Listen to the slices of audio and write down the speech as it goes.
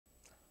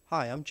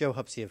Hi, I'm Joe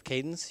Hupcey of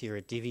Cadence here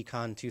at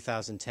DVCon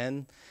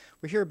 2010.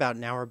 We're here about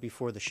an hour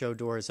before the show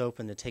doors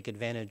open to take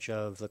advantage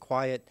of the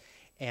quiet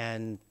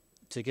and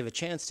to give a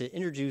chance to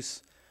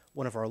introduce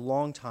one of our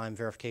longtime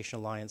Verification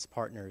Alliance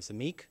partners,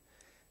 AMIQ.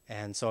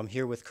 And so I'm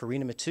here with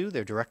Corina Mitu,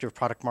 their Director of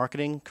Product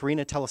Marketing.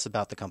 Corina, tell us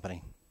about the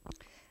company.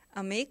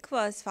 AMIQ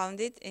was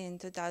founded in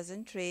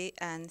 2003,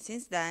 and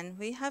since then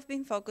we have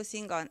been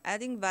focusing on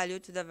adding value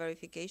to the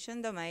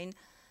verification domain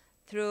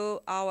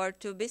through our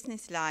two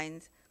business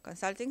lines,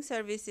 consulting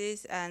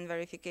services and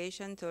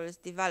verification tools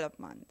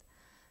development.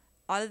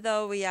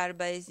 Although we are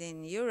based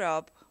in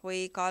Europe,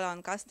 we call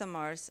on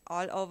customers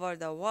all over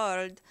the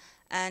world,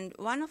 and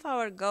one of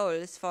our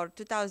goals for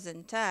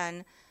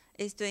 2010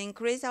 is to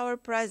increase our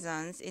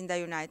presence in the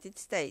United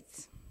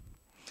States.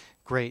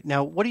 Great.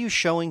 Now, what are you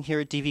showing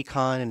here at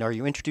DVCon, and are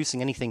you introducing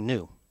anything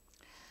new?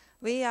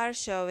 We are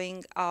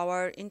showing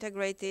our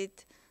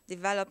integrated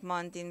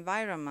development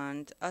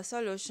environment, a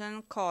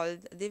solution called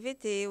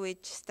DVT,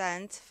 which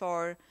stands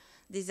for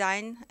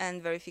Design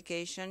and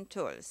Verification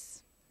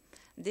Tools.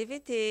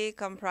 DVT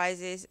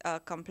comprises a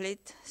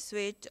complete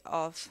suite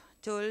of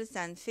tools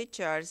and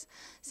features,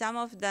 some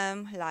of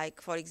them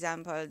like, for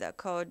example, the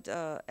code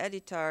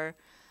editor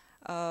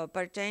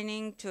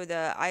pertaining to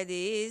the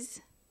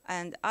IDEs,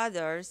 and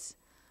others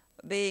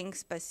being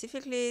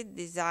specifically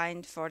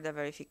designed for the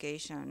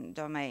verification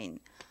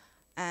domain.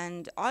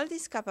 And all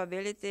these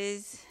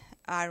capabilities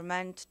are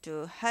meant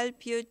to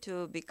help you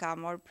to become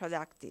more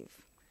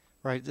productive.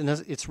 Right, and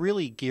it's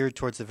really geared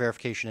towards the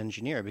verification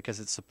engineer because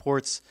it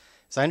supports,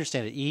 as I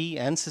understand it, E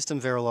and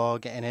System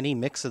Verilog and any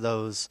mix of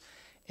those,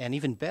 and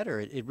even better,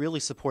 it really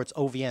supports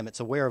OVM. It's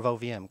aware of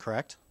OVM,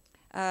 correct?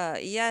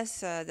 Yes,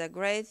 the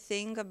great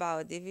thing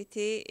about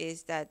DVT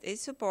is that it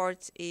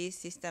supports E,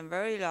 System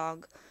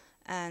Verilog,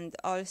 and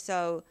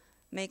also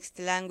mixed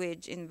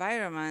language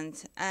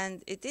environment,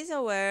 and it is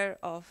aware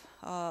of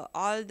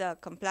all the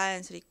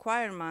compliance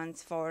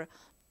requirements for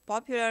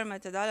popular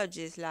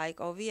methodologies like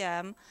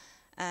OVM.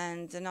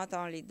 And not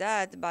only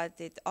that,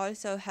 but it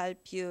also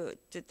helps you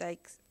to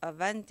take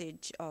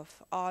advantage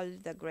of all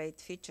the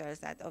great features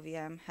that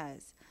OVM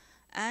has.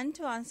 And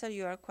to answer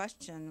your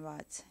question,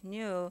 what's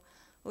new,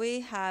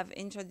 we have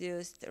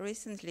introduced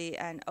recently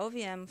an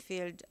OVM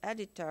field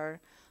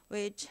editor,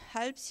 which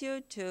helps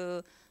you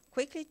to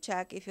quickly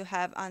check if you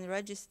have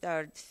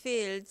unregistered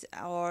fields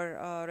or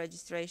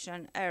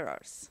registration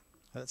errors.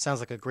 That sounds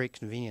like a great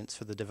convenience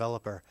for the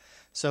developer.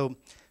 So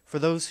for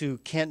those who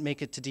can't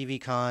make it to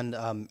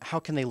DVCon, how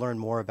can they learn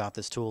more about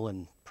this tool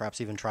and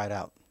perhaps even try it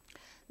out?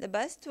 The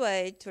best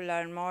way to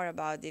learn more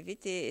about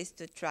DVT is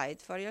to try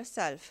it for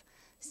yourself.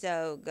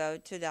 So go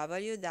to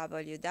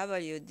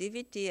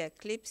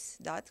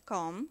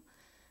www.dvteclipse.com,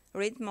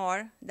 read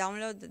more,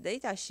 download the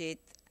datasheet,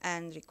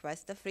 and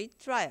request a free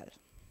trial.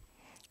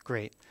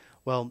 Great.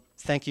 Well,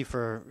 thank you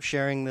for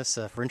sharing this,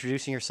 for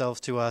introducing yourselves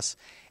to us,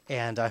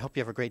 and I hope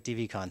you have a great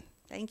DVCon.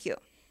 Thank you.